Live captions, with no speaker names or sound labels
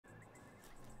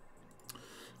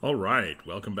Alright,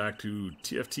 welcome back to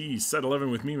TFT Set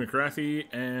 11 with me, Mcwrathy,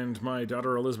 and my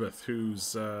daughter Elizabeth,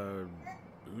 who's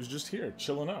just here,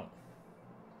 chilling out.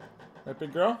 Right,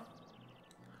 big girl?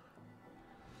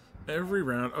 Every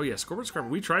round... Oh yeah, scoreboard scrubber.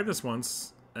 We tried this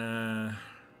once.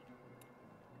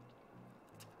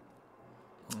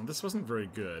 This wasn't very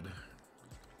good.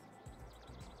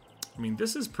 I mean,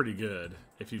 this is pretty good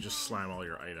if you just slam all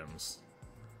your items.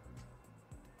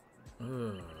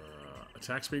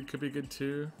 Attack speed could be good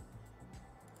too.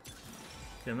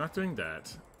 Okay, I'm not doing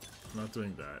that. I'm not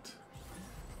doing that.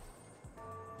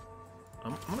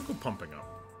 I'm gonna go pumping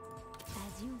up.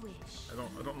 As you wish. I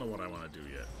don't know what I want to do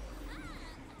yet.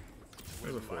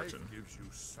 There's a fortune.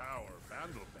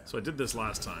 So I did this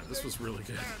last time. This was really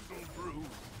good.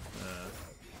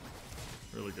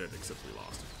 Really good, except we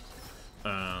lost.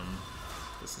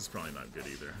 This is probably not good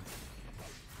either.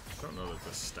 I don't know that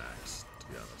this stacks, to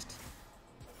be honest.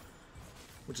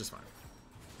 Which is fine.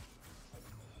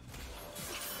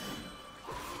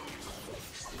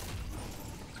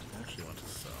 I actually want to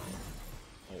sell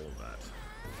all of that.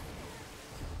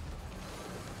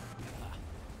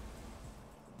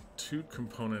 2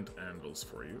 component anvils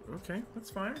for you. Okay,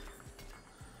 that's fine.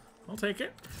 I'll take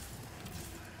it.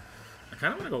 I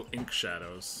kind of want to go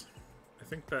Inkshadows. I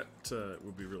think that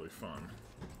would be really fun.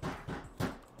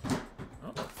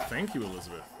 Oh, thank you,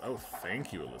 Elizabeth. Oh,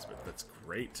 thank you, Elizabeth. That's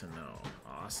great to know.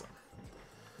 Awesome.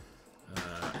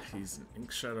 He's an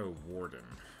Inkshadow Warden.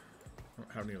 I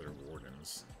don't have any other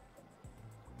Wardens.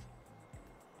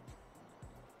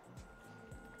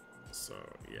 So,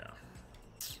 yeah.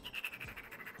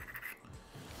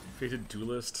 Fated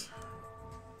Duelist.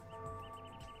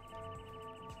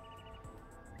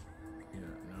 Yeah,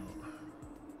 no.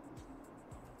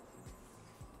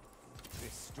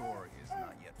 This story is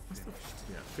not yet finished.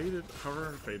 Yeah, Fated,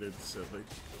 however, Fated, so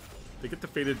they get the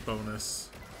Fated bonus.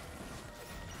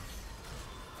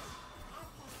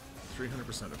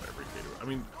 300% of every Fated. I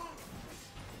mean,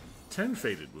 10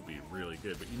 Fated would be really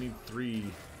good, but you need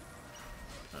 3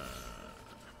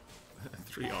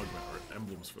 augment or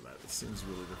emblems for that. It seems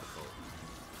really difficult.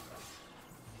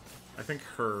 I think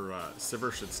her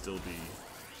Sivir should still be,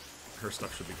 her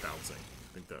stuff should be bouncing.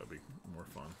 I think that would be more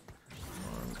fun.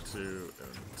 1, 2,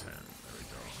 and 10. There we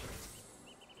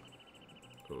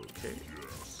go. Okay.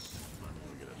 I'm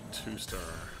gonna get a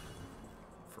 2-star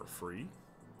for free.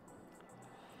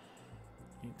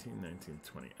 18, 19,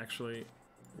 20. Actually,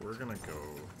 we're gonna go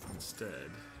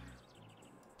instead.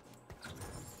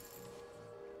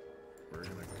 We're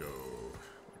gonna go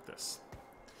like this.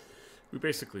 We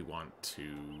basically want to...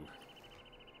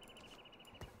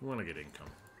 We want to get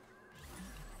income.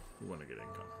 We want to get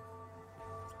income.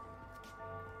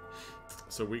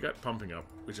 So we got pumping up,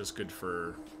 which is good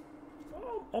for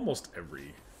almost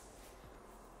every...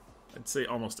 I'd say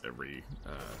almost every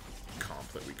comp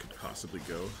that we could possibly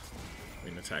go. I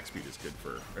mean, attack speed is good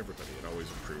for everybody. It always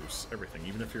improves everything.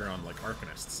 Even if you're on, like,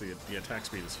 Arcanists, the attack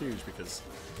speed is huge because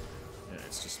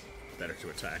it's just better to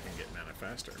attack and get mana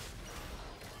faster.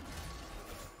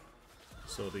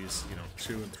 So these,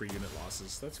 2 and 3 unit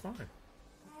losses, that's fine.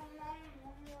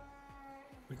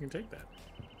 We can take that.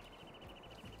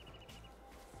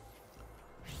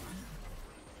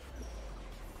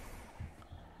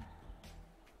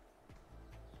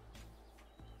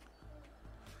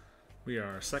 We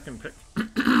are second pick,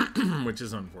 which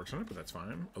is unfortunate, but that's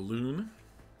fine. A Loon.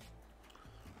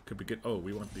 Could be good. Oh,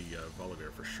 we want the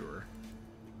Volibear for sure.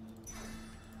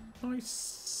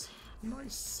 Nice.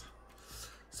 Nice.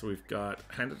 So we've got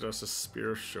handed us a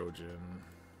Spear of Shojin.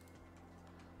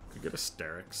 Could get a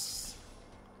Sterix.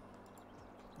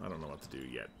 I don't know what to do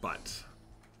yet, but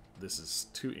this is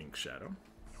 2 Inkshadow,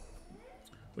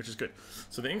 which is good.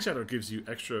 So the Inkshadow gives you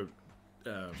extra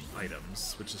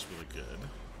items, which is really good.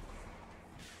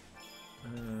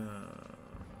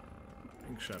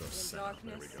 Inkshadow 7.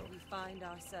 There we go. We find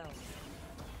ourselves.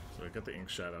 So I got the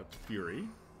Inkshadow Fury.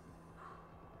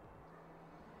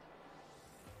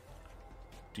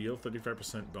 Deal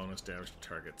 35% bonus damage to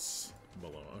targets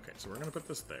below. Okay, so we're gonna put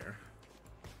this there.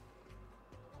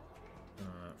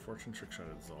 Fortune Trickshot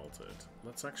Exalted.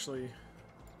 Let's actually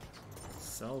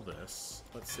sell this.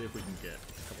 Let's see if we can get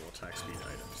a couple attack speed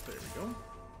items. There we go.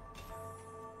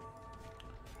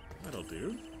 That'll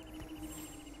do.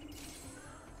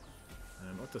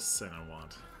 And what does Senna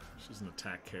want? She's an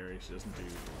attack carry. She doesn't do...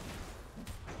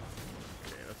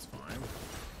 Okay, that's fine.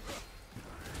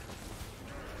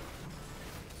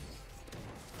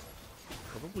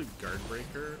 Probably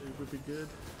Guardbreaker would be good.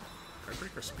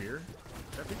 Guardbreaker Spear?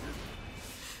 That'd be good.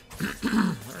 I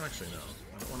don't actually know.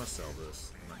 I don't want to sell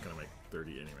this. I'm not going to make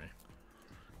 30 anyway.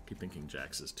 Keep thinking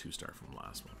Jax is 2-star from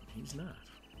last one. He's not.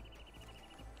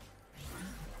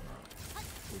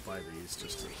 We'll buy these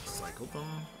just to cycle them.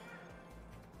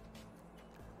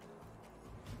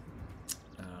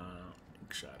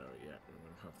 Inkshadow, yeah, we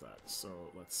don't have that. So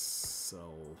let's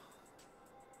sell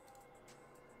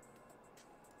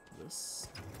this.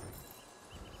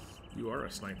 You are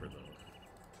a sniper, though.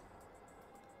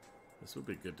 This would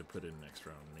be good to put in next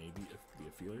round. Maybe if the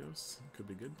Aphelios could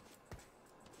be good.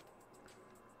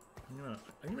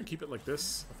 I'm gonna keep it like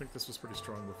this. I think this was pretty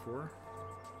strong before.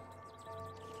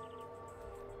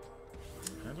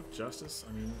 Hand of Justice.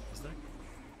 I mean, is that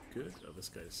good? Oh, this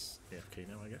guy's AFK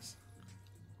now, I guess.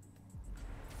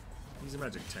 He's a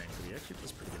magic tank, but he actually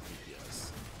does pretty good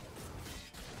DPS.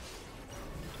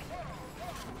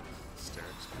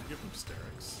 Sterix. Could give him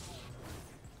Sterix.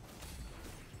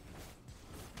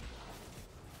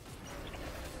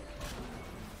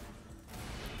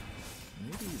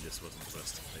 Maybe this wasn't the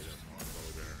best item on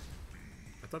Volibear.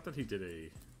 I thought that he did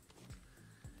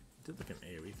like an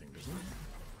AoE thing, doesn't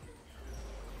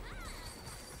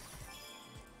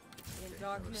he? In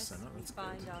darkness, we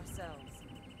find ourselves.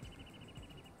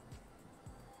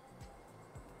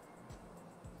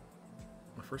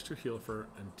 My first two heal for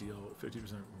and deal 50%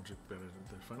 magic damage.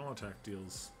 The final attack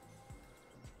deals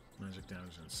magic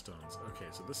damage and stuns. Okay,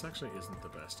 so this actually isn't the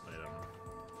best item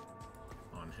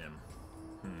on him.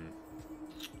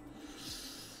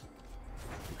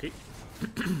 Okay.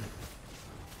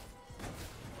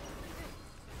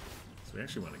 So we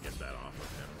actually want to get that off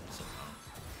of him somehow.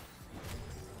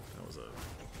 That was a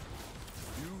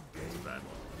bad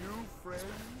one. New friends,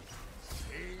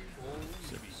 same old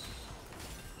 6.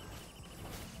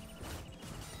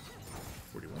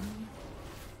 41.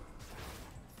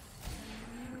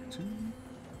 42.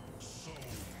 So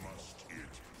must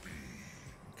it be.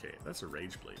 Okay, that's a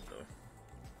Rage Blade though.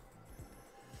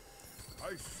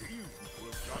 I see you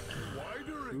have gotten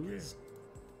wider Who again. is...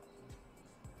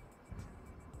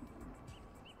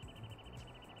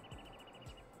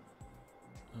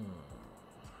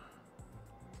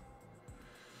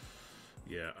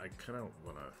 Yeah, I kind of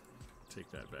want to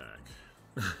take that back.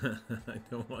 I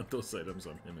don't want those items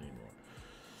on him anymore.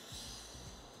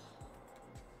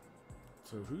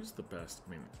 So who's the best?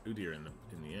 I mean, Udyr in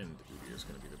the end, Udyr is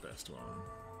going to be the best one.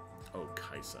 Oh,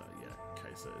 Kaisa. Yeah,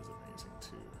 Kaisa is amazing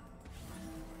too.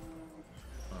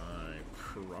 I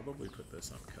probably put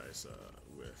this on Kaisa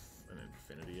with an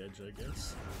Infinity Edge, I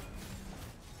guess.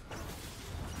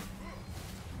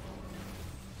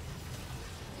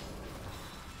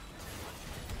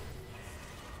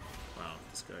 Wow,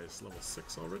 this guy's level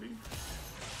 6 already.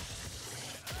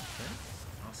 Okay,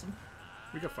 awesome.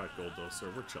 We got 5 gold though, so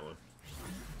we're chilling.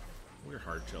 We're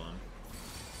hard chilling.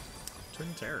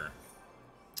 Twin Terror.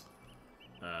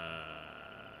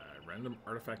 Random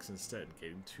artifacts instead,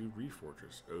 getting 2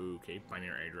 Reforgers. Okay,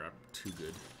 binary airdrop, too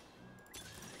good.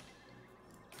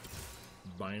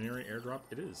 Binary airdrop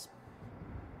it is.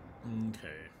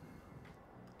 Okay.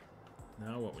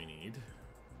 Now what we need.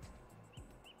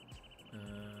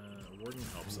 Warden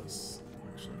helps us,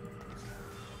 actually.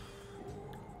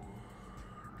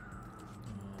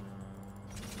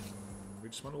 We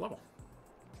just want to level.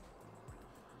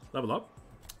 Level up.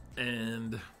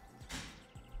 And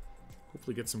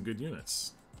hopefully get some good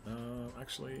units.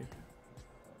 Actually,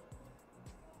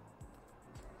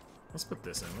 let's put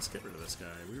this in. Let's get rid of this guy.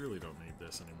 We really don't need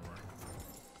this anymore.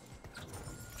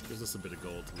 Gives us a bit of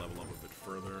gold to level up a bit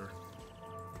further.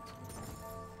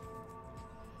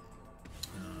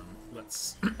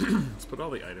 Let's let's put all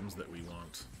the items that we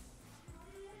want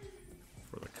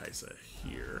for the Kaisa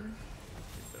here. I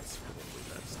think that's probably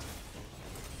best.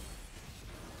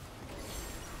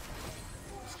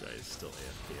 This guy is still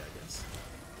AFK, I guess.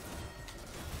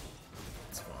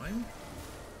 It's fine.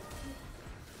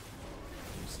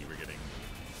 You see we're getting...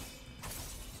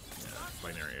 Yeah,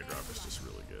 binary airdrop is just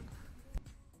really good.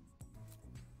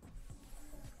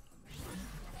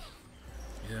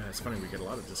 Yeah, it's funny, we get a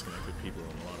lot of disconnected people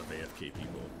and a lot of AFK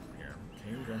people here.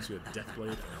 Kane going to a Deathblade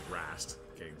and a Rast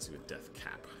getting to a Death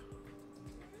Cap.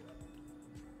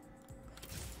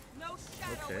 No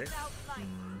shadow Okay. without light.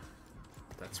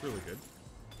 That's really good.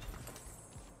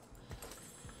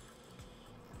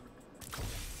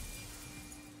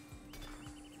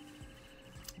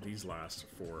 These last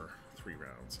for 3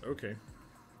 rounds. Okay.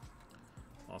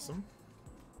 Awesome.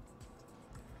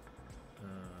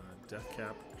 Death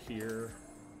Cap here.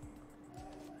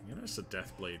 I'm gonna just a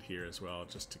Death Blade here as well,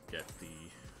 just to get the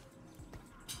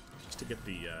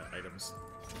items.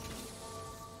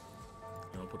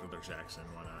 And we'll put another Jackson.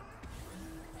 Why not?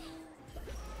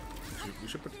 We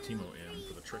should put the Teemo in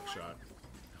for the trick shot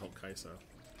to help Kaisa.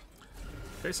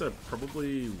 Kaisa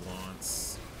probably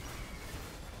wants...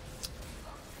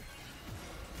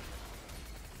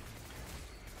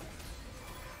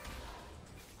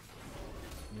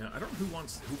 Yeah, I don't know who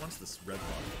wants this red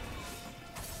buff.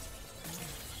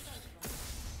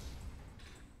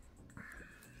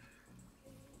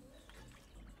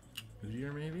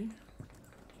 Udyr maybe?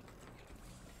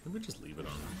 Maybe just leave it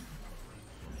on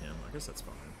him. I guess that's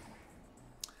fine.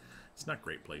 It's not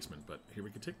great placement, but here we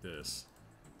can take this.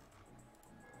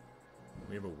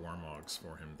 We have a Warmogs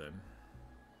for him then.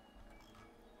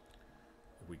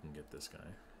 If we can get this guy.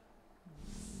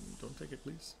 Don't take it,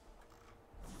 please.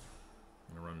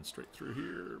 I'm gonna run straight through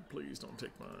here. Please don't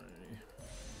take my...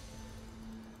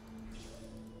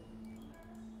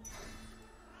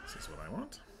 This is what I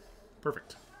want.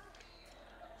 Perfect.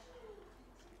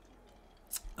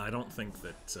 I don't think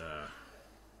that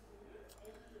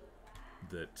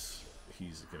that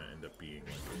he's gonna end up being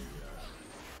like a...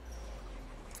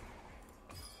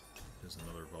 There's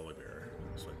another Volibear,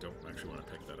 so I don't actually want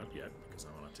to pick that up yet, because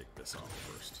I want to take this off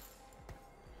first.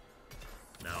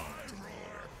 Now I want to take the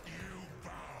Volibear.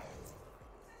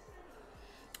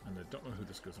 And I don't know who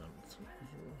this goes on. It's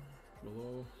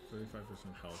below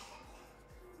 35% health.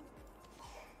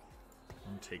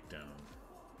 And takedown.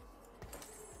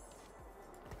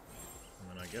 And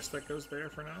then I guess that goes there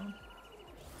for now.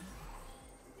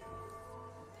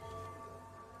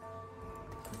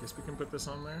 I guess we can put this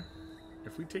on there.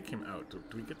 If we take him out, do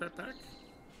we get that back?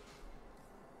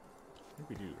 I think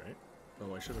we do, right?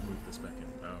 Oh, I should have moved this back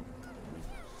in.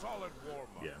 Solid warm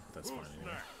up. Yeah, that's fine.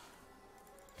 Anyway.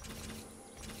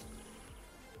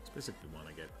 Let's basically want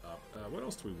to get up. What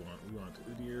else do we want? We want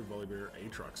Udyr, Volibear,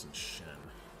 Aatrox, and Shen.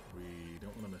 We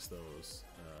don't want to miss those.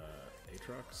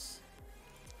 Aatrox,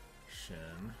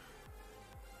 Shen,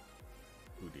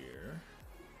 Udyr.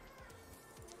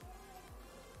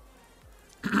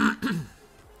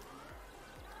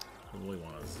 I really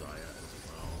want a Zaya as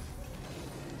well.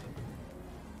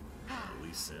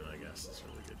 Lee Sin, I guess, is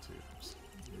really good too. Just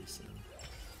Lee Sin.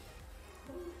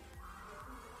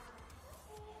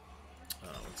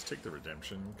 Let's take the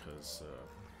Redemption, because,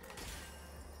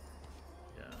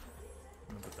 yeah,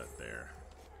 I'm gonna put that there.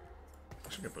 I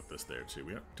should put this there too.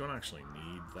 We don't actually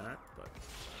need that, but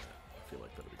I feel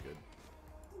like that'll be good.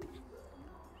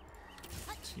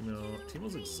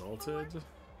 Teemo's Exalted.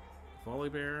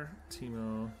 Volibear,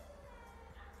 Teemo,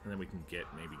 and then we can get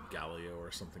maybe Galio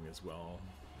or something as well.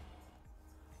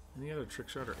 Any other Trick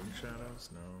Shot or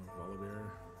Inkshadows? No.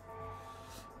 Volibear.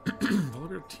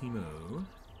 Volibear, Teemo.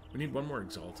 We need one more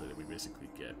Exalted, and we basically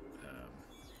get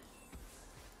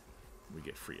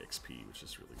free XP, which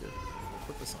is really good. We'll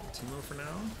put this on Teemo for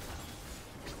now.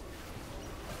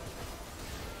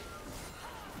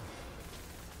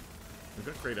 We've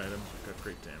got great items. We've got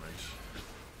great damage.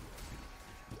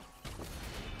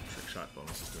 Shot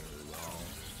bonus is doing really well.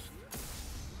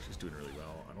 She's doing really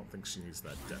well. I don't think she needs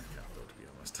that death cap though, to be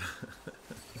honest.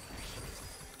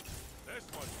 This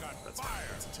one's got That's fire.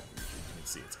 That's a you can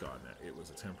see it's gone now. It was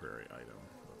a temporary item.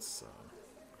 That's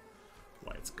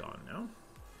why it's gone now.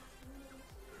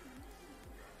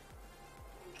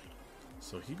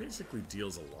 So he basically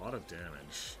deals a lot of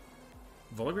damage.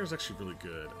 Volibear is actually really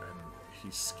good, and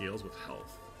he scales with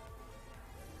health.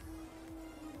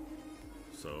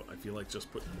 So I feel like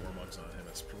just putting more mugs on him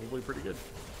is probably pretty good.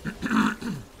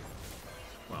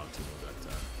 Wow, Teemo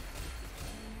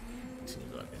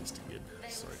got instigated.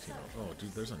 Sorry, Teemo. Oh,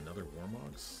 dude, there's another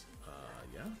Warmogs.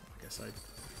 Yeah, I guess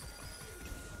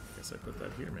I put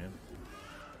that here, man.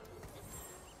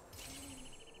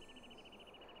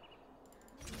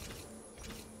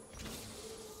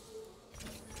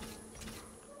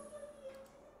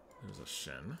 There's a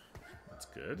Shen. That's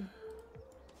good.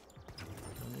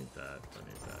 Don't need that, don't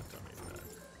need that, don't need that.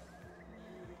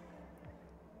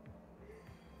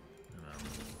 And I'm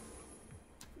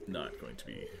not going to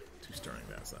be two-starring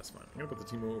that, so that's fine. I'm going to put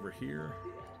the Teemo over here.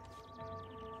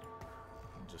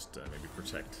 And just maybe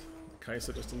protect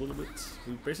Kaisa just a little bit.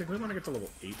 We basically want to get to level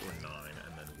 8 or 9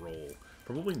 and then roll.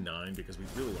 Probably 9 because we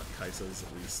really want Kaisas,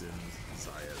 Lee Sins,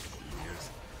 Zayas, and Udyrs.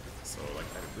 So like,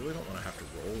 I really don't want to have to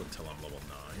roll until I'm level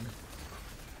 9.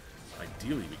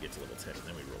 Ideally, we get to level 10 and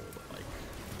then we roll, but like,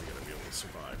 we gotta be able to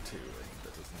survive too. Like,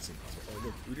 that doesn't seem possible. Oh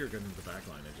look, Udyr got into the back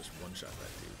line and just one-shot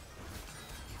that dude.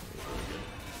 Really good.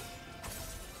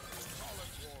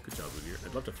 Good job, Udyr.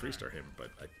 I'd love to 3-star him, but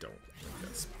I don't think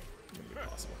that's gonna be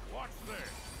possible.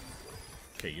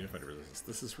 Okay, Unified Resistance.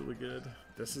 This is really good.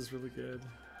 This is really good.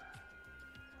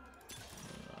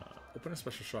 Open a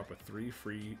special shop with 3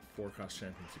 free 4-cost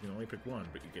champions. You can only pick one,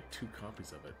 but you get 2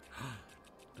 copies of it.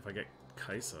 If I get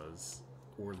Kaisas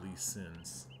or Lee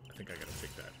Sins, I think I gotta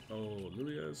take that. Oh,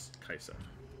 Lilia's Kaisa.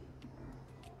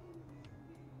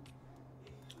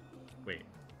 Wait.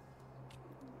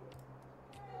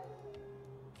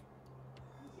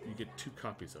 You get 2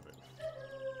 copies of it.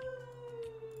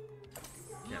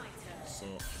 Yeah, so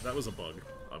that was a bug,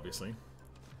 obviously.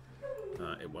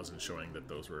 It wasn't showing that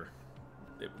those were...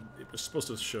 It was supposed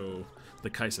to show the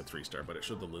Kaisa 3-star, but it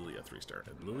showed the Lilia 3-star.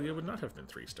 And Lilia would not have been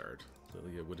 3-starred.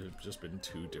 Lilia would have just been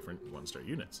 2 different 1-star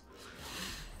units.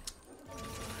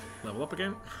 Level up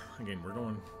again. Again, we're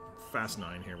going fast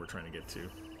 9 here. We're trying to get to.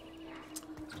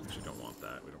 Actually, don't want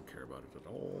that. We don't care about it at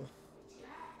all.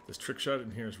 This trick shot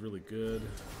in here is really good.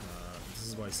 This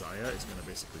is why Zaya is going to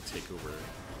basically take over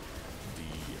the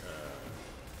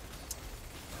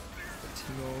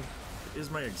Timo. It is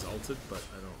my Exalted, but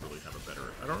I don't really have a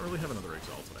better... I don't really have another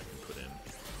Exalted I can put in.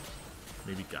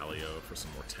 Maybe Galio for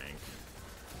some more tank.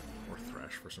 Or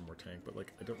Thresh for some more tank, but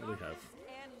like, I don't really have...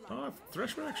 Oh,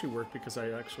 Thresh would actually work because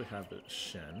I actually have a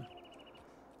Shen.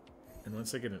 And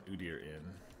once I get an Udyr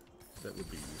in, that would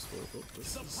be useful. Oh,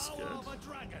 this is good.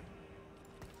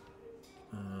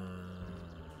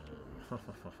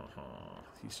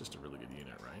 He's just a really good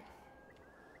unit, right?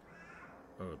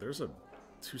 Oh, there's a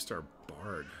 2-star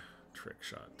Bard trick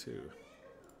shot, too.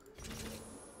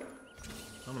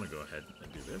 I'm gonna go ahead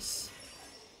and do this.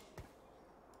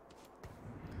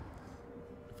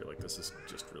 I feel like this is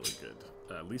just really good.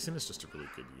 Lee Sin is just a really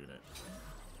good unit.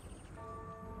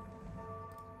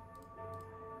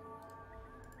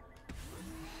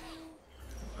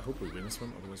 I hope we win this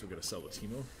one, otherwise we're gonna sell the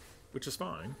Timo, which is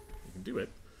fine. We can do it,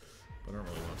 but I don't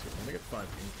really want to. I'm gonna get 5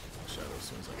 Inkshadow as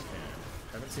soon as I can.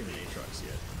 Haven't seen the Aatrox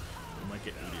yet. We might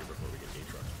get Udyr before we get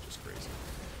Aatrox, which is crazy.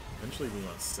 Eventually we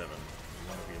want 7. We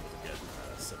want to be able to get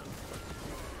 7. But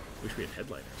wish we had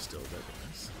Headliner still. That'd be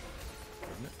nice,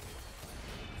 wouldn't it?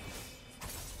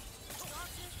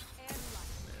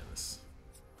 Man,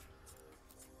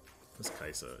 this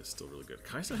Kaisa is still really good.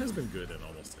 Kaisa has been good in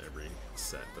almost every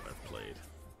set that I've played.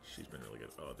 She's been really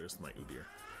good. Oh, there's my Udyr.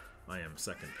 I am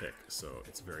second pick, so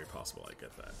it's very possible I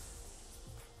get that.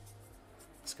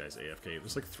 This guy's AFK.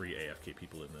 There's like 3 AFK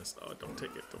people in this. Oh, don't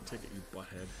take it. Don't take it, you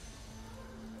butthead.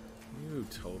 You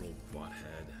total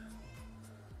butthead.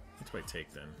 What do I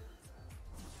take then?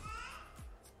 I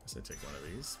guess I take one of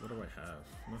these. What do I have?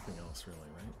 Nothing else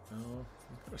really, right? Oh,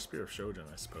 I've got a Spear of Shojin,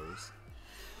 I suppose.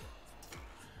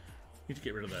 Need to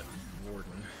get rid of that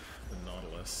Warden, the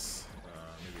Nautilus.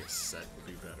 Maybe a SETT would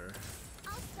be better.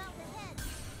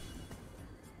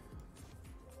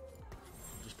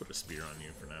 Just put a spear on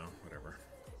you for now, whatever.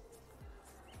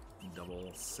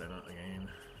 Double Senna again.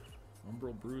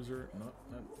 Umbral Bruiser, not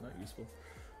useful.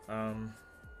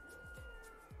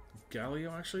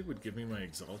 Galio actually would give me my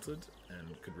Exalted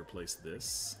and could replace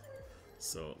this.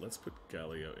 So let's put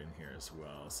Galio in here as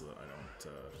well so that I don't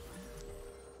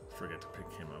forget to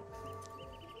pick him up.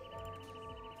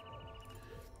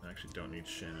 I actually don't need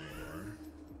Shen anymore.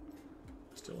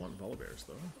 Still want Volibears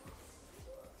though.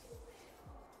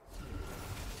 Still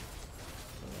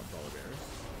want Volibears.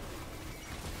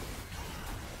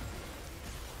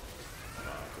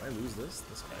 Can I lose this?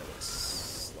 This guy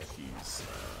looks like he's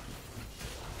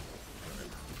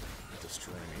gonna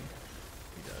destroy me.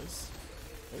 He does.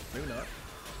 Oh, maybe not.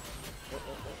 Oh.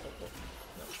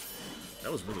 No.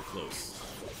 That was really close.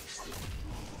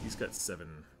 He's got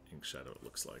 7 Inkshadow, it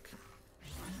looks like.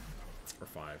 Or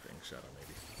 5 Inkshadow,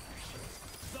 maybe.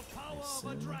 The power of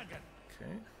a dragon.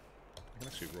 Okay. I can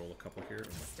actually roll a couple here.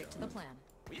 Oh, Stick to the plan.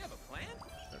 We have a plan?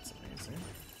 That's amazing.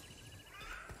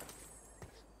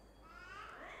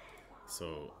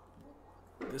 So,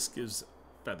 this gives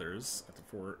feathers at the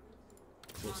 4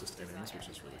 closest enemies, which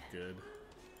is really good.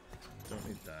 Don't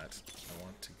need that. I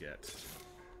want to get...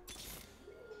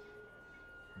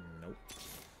 Nope.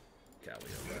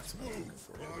 Galio, that's what I'm looking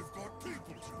for. I've got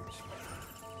people to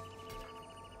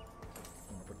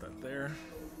I'm gonna put that there.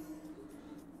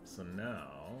 So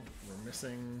now, we're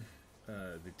missing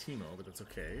the Timo, but it's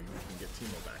okay. We can get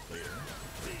Timo back later.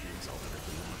 The Exalted if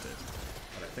we want it.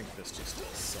 But I think this just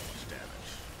does so much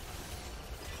damage.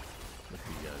 With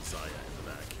the Zaya in the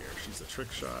back here. She's a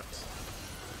trick shot.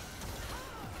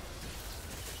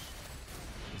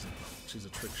 She's a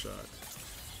trick shot.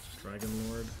 Dragon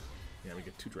Lord. Yeah, we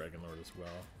get 2 Dragon Lord as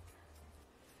well.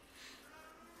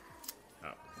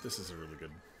 Oh, this is a really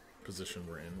good position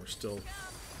we're in. We're still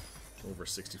over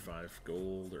 65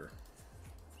 gold, or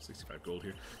 65 gold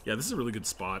here. Yeah, this is a really good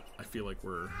spot. I feel like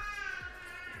we're...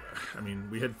 I mean,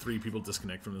 we had 3 people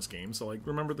disconnect from this game, so, like,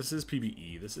 remember, this is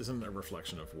PvE. This isn't a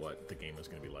reflection of what the game is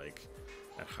going to be like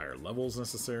at higher levels,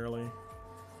 necessarily.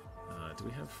 Do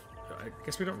we have... I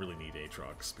guess we don't really need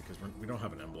Aatrox, because we don't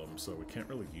have an emblem, so we can't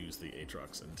really use the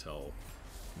Aatrox until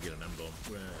we get an emblem.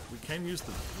 We can use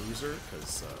the Bruiser,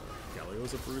 because Galio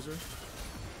is a Bruiser.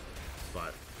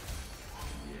 But,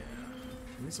 yeah.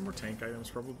 We need some more tank items,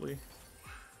 probably.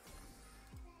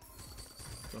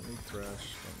 Don't need Thresh.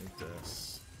 Don't need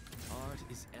this. Art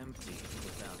is empty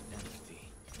without empathy.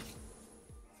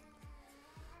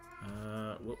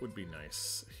 What would be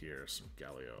nice here? Some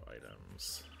Galio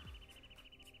items.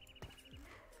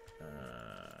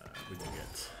 We can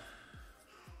get...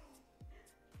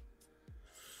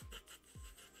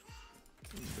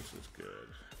 This is good.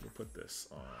 We'll put this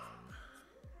on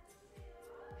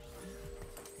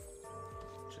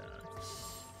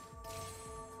Jax.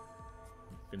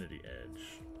 Infinity Edge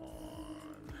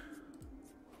on...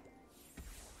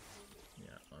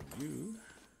 Yeah, on you.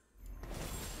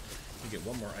 We get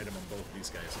one more item on both these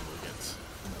guys and we'll get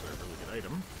another really good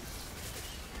item.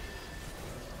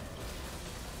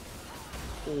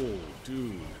 Oh,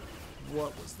 dude.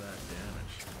 What was that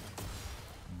damage?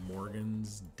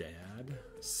 Morgan's dad?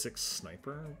 6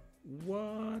 sniper?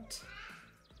 What?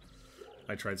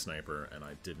 I tried sniper and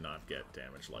I did not get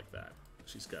damage like that.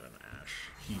 She's got an Ash.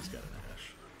 He's got an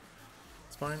Ash.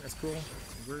 It's fine. It's cool.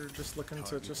 We're just looking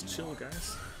to just chill,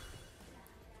 guys.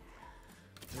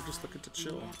 We're just looking to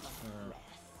chill.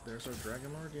 There's our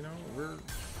Dragon Lord, you know, we're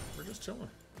just chilling.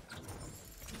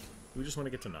 We just want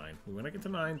to get to 9. We want to get to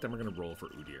 9, then we're going to roll for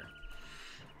Udyr.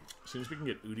 As soon as we can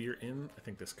get Udyr in, I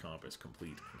think this comp is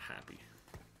complete and happy.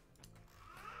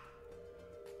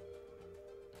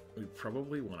 We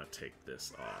probably want to take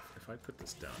this off. If I put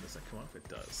this down, does that come off? It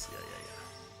does. Yeah.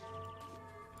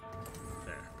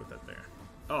 There, put that there.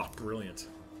 Oh, brilliant.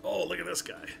 Oh, look at this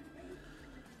guy.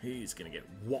 He's going to get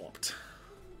whopped.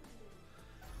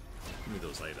 Give me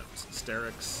those items.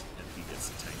 Sterix, and he gets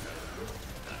the tank item.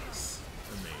 Nice.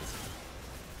 Amazing.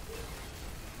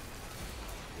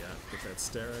 Yeah, get that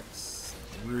Sterix.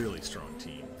 Really strong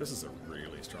team. This is a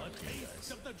really strong team,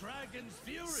 guys.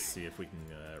 Let's see if we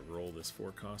can roll this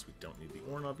 4 cost. We don't need the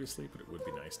Ornn, obviously, but it would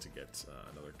be nice to get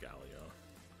another Galio.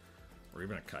 Or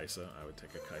even a Kaisa. I would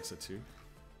take a Kaisa, too.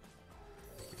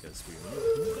 Because we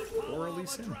need... Or a Lee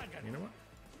Sin. You know what?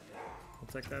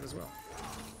 We'll take that as well.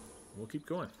 We'll keep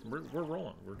going. We're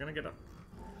rolling. We're gonna get up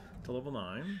to level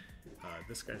 9.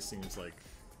 This guy seems like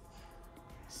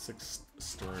 6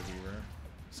 Story Weaver.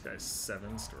 This guy's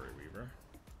 7 Story Weaver.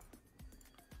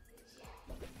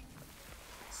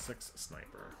 6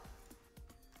 Sniper.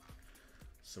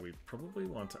 So we probably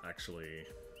want to actually...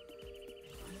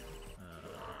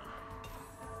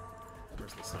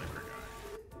 where's the Sniper guy?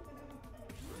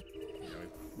 Yeah,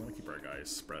 we want to keep our guys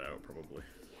spread out, probably.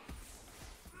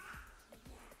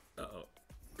 Uh-oh.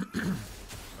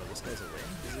 Oh, this guy's away?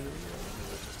 Is he really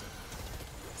away?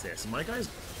 So yeah, so my guys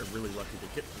are really lucky to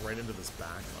get right into this back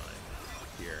line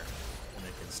here, and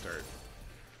they can start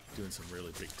doing some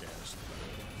really big damage to them,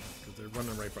 because they're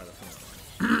running right by the front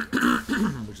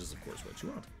line, which is of course what you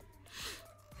want.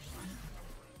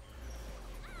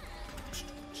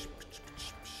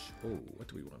 Oh, what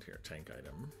do we want here? Tank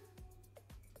item.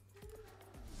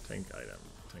 Tank item.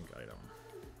 Tank item.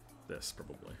 This,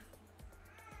 probably.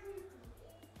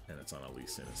 And it's on a Lee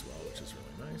Sin as well, which is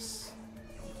really nice.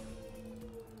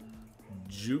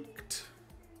 Juked.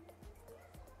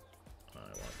 I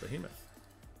want Behemoth.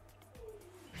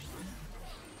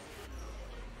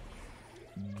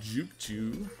 Juked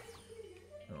you.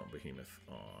 I want Behemoth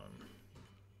on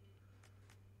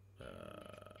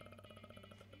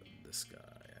this guy,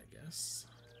 I guess.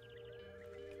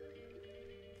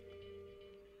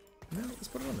 No, let's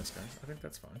put it on this guy. I think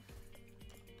that's fine.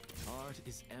 Art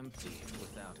is empty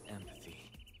without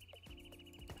empathy.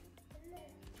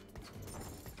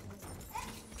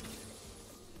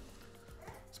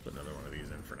 Let's put another one of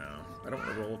these in for now. I don't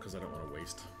want to roll because I don't want to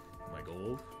waste my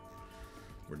gold.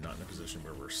 We're not in a position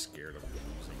where we're scared of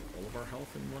losing all of our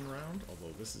health in one round,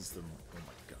 although this is the... Oh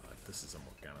my god, this is a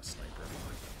Morgana Sniper.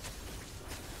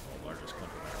 Oh, largest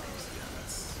clump of arrows. Yeah,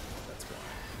 that's why.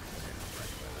 Okay,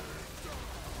 right by that.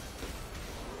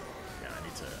 Yeah, I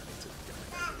need to get my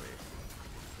guy away.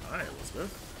 Hi,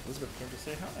 Elizabeth. Elizabeth came to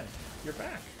say hi. You're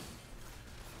back.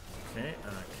 Okay,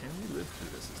 can we live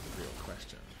through this is the real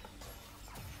question.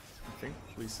 I think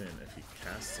Lee Sin, if he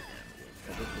casts again,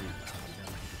 will probably...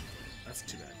 That's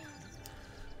too bad.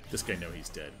 This guy know he's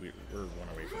dead. We're one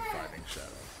away from 5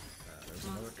 Inkshadow. There's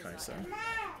another Kaisa.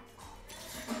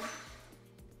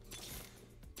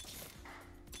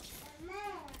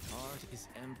 Art is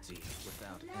empty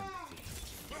without empathy.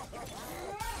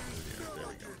 There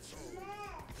we go.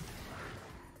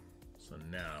 So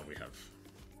now we have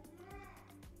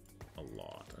a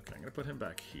lot. Okay, I'm gonna put him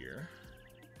back here.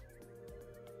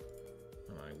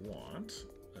 And I want...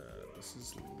 this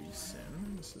is Lee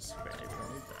Sin. This is Faye. We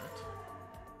don't need that.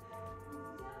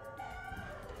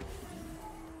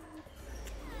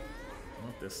 I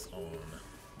want this on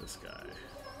this guy.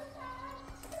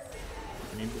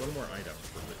 We need one more item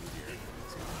for the Udyr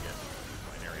so we can get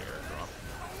binary airdrop.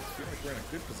 I feel like we're in a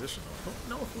good position though. I don't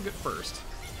know if we'll get first.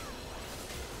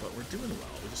 But we're doing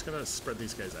well. We just gotta spread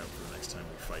these guys out for the next time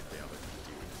we fight the other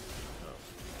dude. Oh.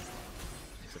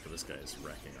 Except for this guy's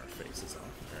wrecking our faces off,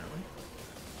 apparently.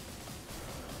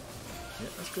 Yeah,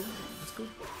 that's cool. That's cool.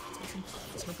 That's awesome.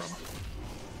 That's no problem.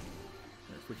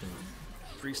 If we can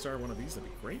 3-star one of these, that'd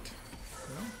be great.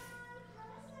 You know?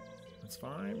 That's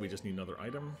fine. We just need another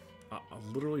item. I'll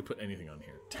literally put anything on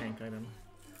here. Tank item.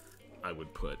 I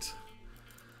would put...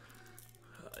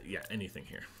 yeah, anything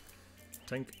here.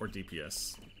 Tank or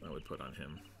DPS, I would put on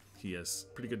him. He has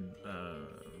pretty good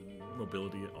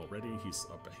mobility already. He's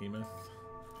a behemoth.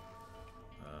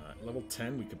 Level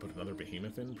 10, we could put another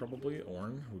behemoth in, probably.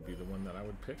 Ornn would be the one that I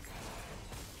would pick.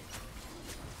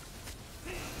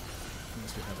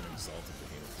 Unless we have an exalted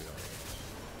behemoth, we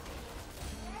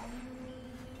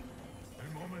don't.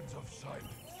 A moment of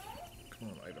silence. Come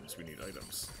on, items. We need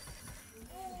items.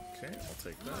 Okay, I'll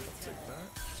take that. I'll take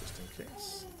that, just in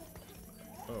case.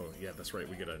 Oh, yeah, that's right.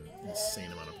 We get an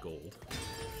insane amount of gold.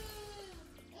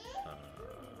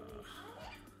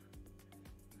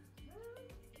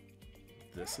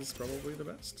 This is probably the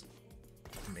best.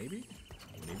 Maybe?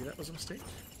 Maybe that was a mistake.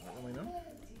 I don't really know.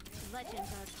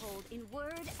 Legends are told in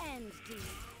word and deed.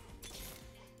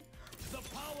 The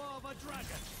power of a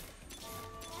dragon.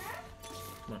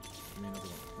 Come on. Give me another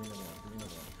one. Give me another one. Give me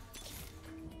another one.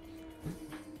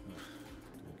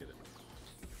 Didn't get it.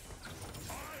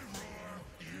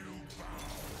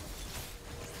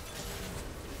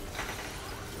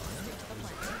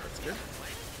 That's good.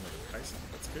 Another Kaisa.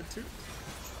 That's good too.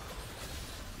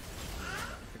 I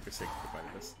think I say goodbye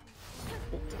to this.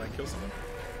 Oh, did I kill someone?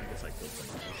 I guess I killed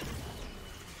someone.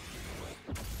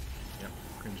 Yep,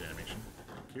 cringe animation.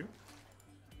 Thank you.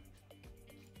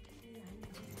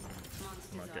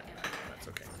 I'm not getting that. That's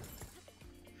okay.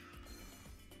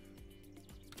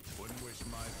 Wouldn't wish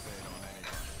my fate on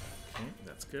anybody. Okay,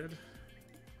 that's good.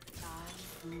 I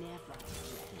never.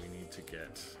 We need to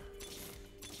get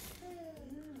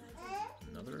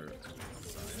another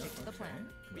Zaya. Okay.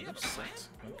 Another SETT.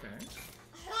 Okay.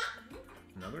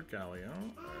 Another Galio.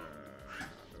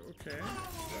 Okay.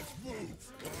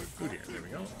 Udyr. There we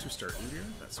go. 2-star Udyr.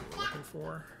 That's what we're looking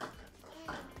for.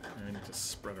 And I need to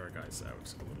spread our guys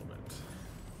out a little bit.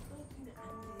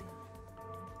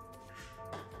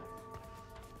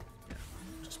 Yeah.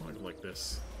 Just want to go like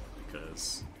this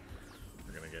because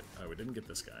we're gonna get. Oh, we didn't get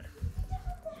this guy.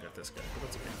 We got this guy, but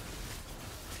that's okay.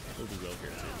 We'll do well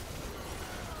here too.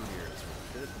 Udyr is really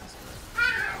good. He's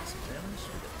got some damage.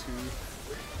 We got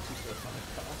 2 for 5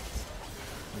 costs.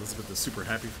 Elizabeth is super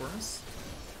happy for us.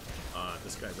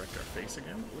 This guy wrecked our face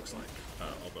again, it looks like.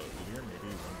 Although Udyr,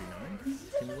 maybe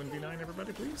 1v9. Can you 1v9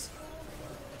 everybody, please?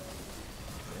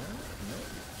 Yeah, no,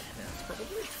 you can't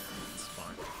probably. It's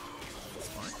fine. It's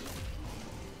fine.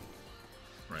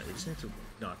 Right, we just need to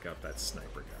knock out that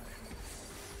sniper guy.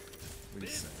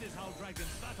 This is how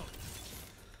dragons battle.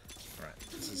 Alright,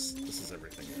 this is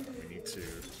everything. We need to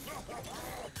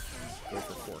go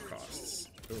for 4 costs.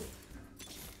 Ooh.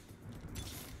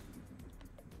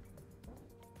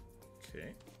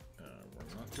 Okay,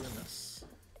 we're not doing this.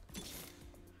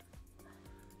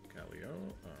 Galio,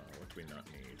 what do we not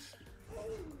need?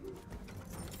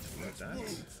 We need that.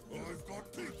 I've got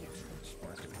people to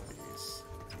Sparkling these.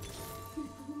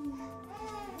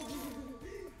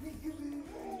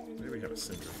 Maybe we have a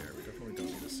Syndra here. We definitely don't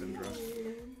need a Syndra.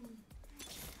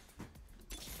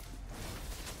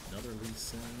 Another Lee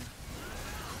Sin.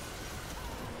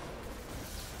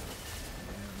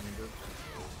 And we're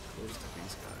close to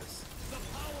these guys. the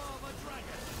power of a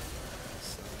dragon.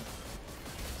 So,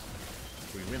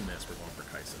 if we win this, we're going for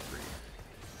Kaisa 3.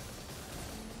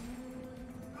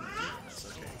 That's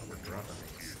okay. We're dropping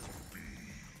these.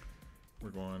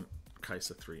 We're going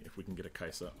Kaisa 3. If we can get a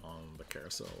Kaisa on the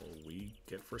carousel, we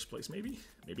get first place, maybe?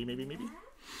 Maybe.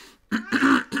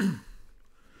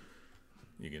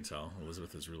 You can tell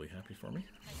Elizabeth is really happy for me.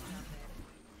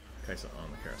 Kaisa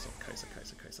on the carousel. Kaisa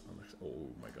on the... Oh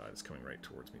my god, it's coming right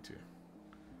towards me too.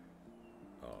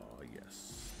 Oh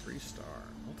yes,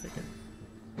 3-star. I'll take it.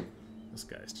 This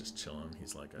guy's just chilling.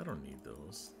 He's like, I don't need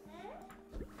those.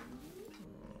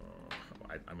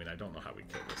 I mean, I don't know how we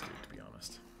kill this dude, to be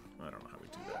honest. I don't know how we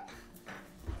do that.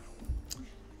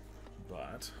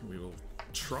 But we will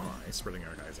try spreading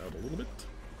our guys out a little bit.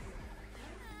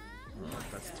 Oh,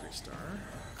 that's 3-star.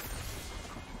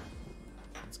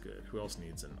 That's good. Who else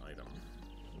needs an item?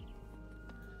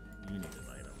 You need an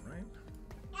item, right?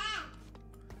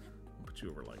 I'll put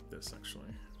you over like this,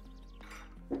 actually.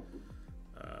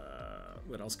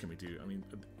 What else can we do? I mean,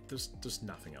 there's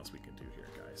nothing else we can do here,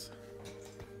 guys.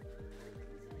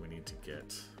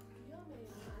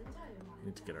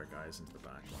 need to get our guys into the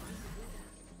back line.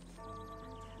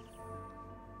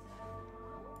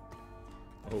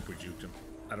 I hope we juked him.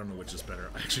 I don't know which is better.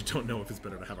 I actually don't know if it's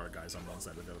better to have our guys on one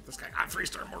side or the other. This guy got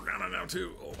 3-star Morgana now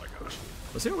too. Oh my gosh.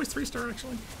 Was he always 3-star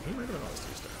actually? He might have been always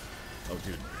 3-star. Oh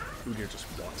dude, Udyr just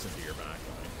walks into your back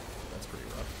line. That's pretty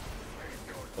rough.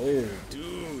 Oh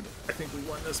dude, I think we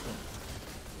won this one.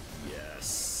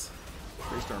 Yes.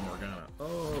 3-star Morgana.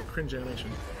 Oh, cringe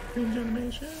animation. Cringe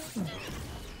animation.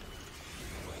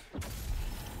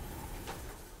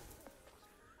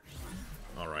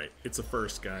 Alright, it's a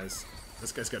first, guys.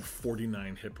 This guy's got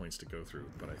 49 hit points to go through,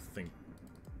 but I think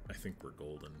we're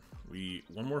golden.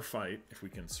 One more fight, if we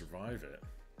can survive it,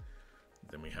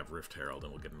 then we have Rift Herald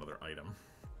and we'll get another item.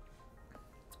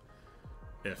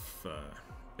 If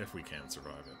we can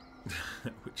survive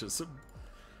it. Which is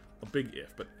a big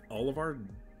if, but all of our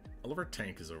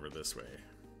tank is over this way.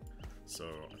 So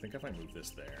I think if I move this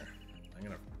there, I'm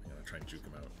gonna try and juke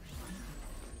him out.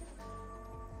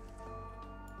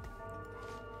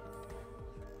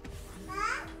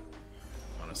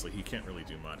 Honestly, he can't really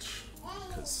do much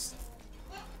because,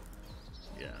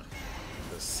 yeah,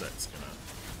 this set's gonna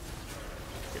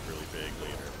get really big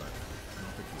later. But I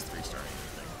don't think he's 3-starring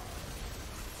anything.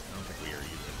 I don't think we are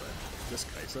either. But this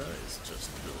Kaisa is just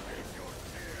really big.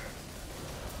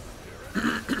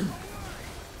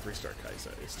 3-star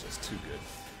Kaisa is just too good.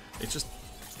 It's just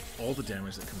all the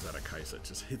damage that comes out of Kaisa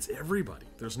just hits everybody.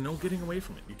 There's no getting away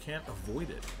from it. You can't avoid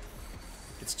it.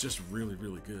 It's just really,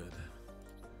 really good.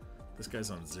 This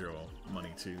guy's on 0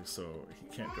 money too, so he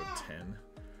can't go 10.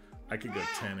 I could go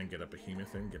 10 and get a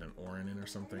Behemoth in, get an Orin in or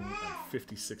something. I'm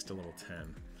 56 to level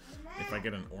 10. If I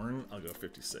get an Orin, I'll go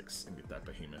 56 and get that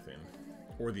Behemoth in.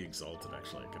 Or the Exalted,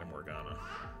 actually. Get a Morgana.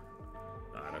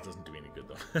 That doesn't do any good,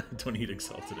 though. Don't need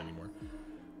Exalted anymore.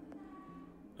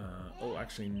 Oh,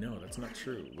 actually, no, that's not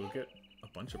true. We'll get a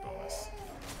bunch of bonus.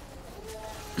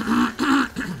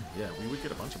 Yeah, we would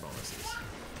get a bunch of bonuses.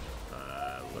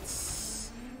 Let's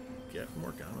get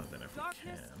Morgana then if we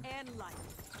can. And light.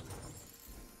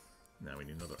 Now we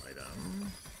need another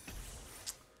item.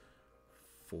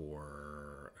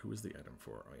 For... Who is the item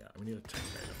for? Oh yeah, we need a tank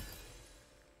item.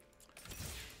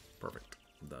 Perfect.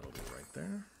 That'll be right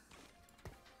there.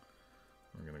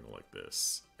 We're gonna go like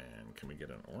this. And can we get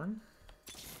an Orin?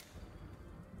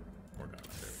 Morgana.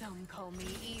 Some call me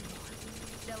evil.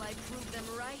 Shall I prove them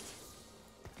right?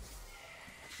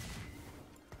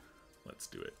 Let's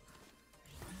do it.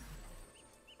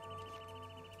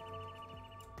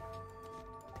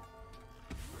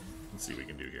 Let's see what we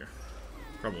can do here.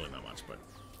 Probably not much, but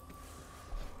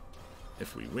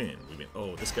if we win, we win.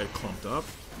 Oh, this guy clumped up.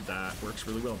 That works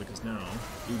really well because now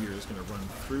Udyr is going to run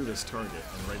through this target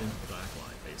and right into the back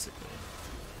line, basically.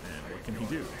 And what can he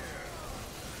do?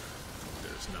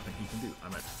 There's nothing he can do.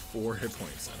 I'm at 4 hit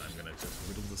points, and I'm going to just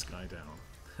whittle this guy down.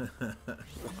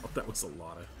 Wow, that was a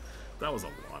lot of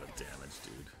damage,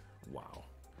 dude. Wow.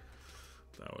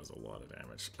 That was a lot of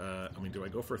damage. I mean, do I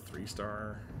go for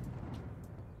 3-star?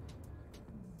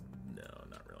 No,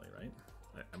 not really, right?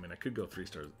 I mean, I could go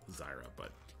 3-star Zyra,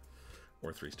 but...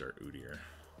 Or 3-star Udyr.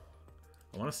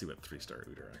 I want to see what 3-star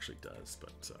Udyr actually does,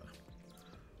 but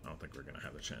I don't think we're going to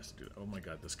have the chance to do that. Oh my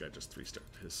god, this guy just 3-starred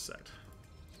his set.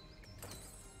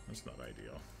 That's not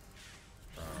ideal.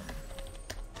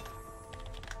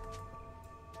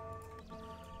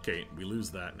 Okay, we lose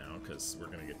that now because we're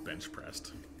going to get bench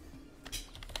pressed.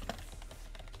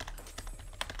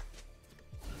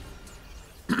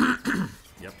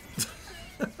 Yep.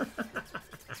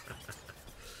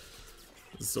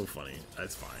 This is so funny.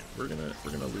 That's fine. We're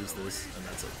gonna lose this, and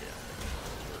that's okay.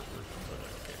 We're completely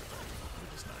okay with that.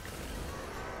 We're just not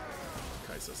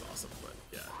gonna. Kaisa's awesome, but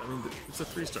yeah, I mean it's a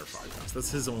 3-star 5-cost. That's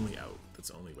his only out. That's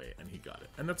the only way, and he got it,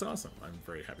 and that's awesome. I'm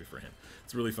very happy for him.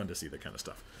 It's really fun to see that kind of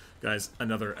stuff, guys.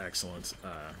 Another excellent.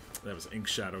 That was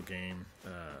Inkshadow game.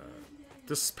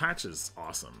 This patch is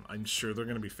awesome. I'm sure they're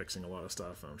going to be fixing a lot of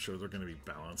stuff. I'm sure they're going to be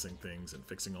balancing things and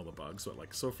fixing all the bugs. But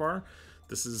like so far,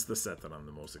 this is the set that I'm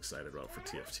the most excited about for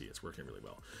TFT. It's working really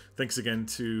well. Thanks again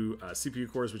to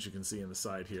CPUCores, which you can see on the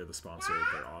side here, the sponsor.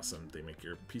 They're awesome. They make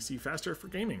your PC faster for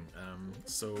gaming.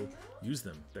 So use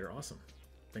them. They're awesome.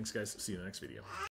 Thanks, guys. See you in the next video.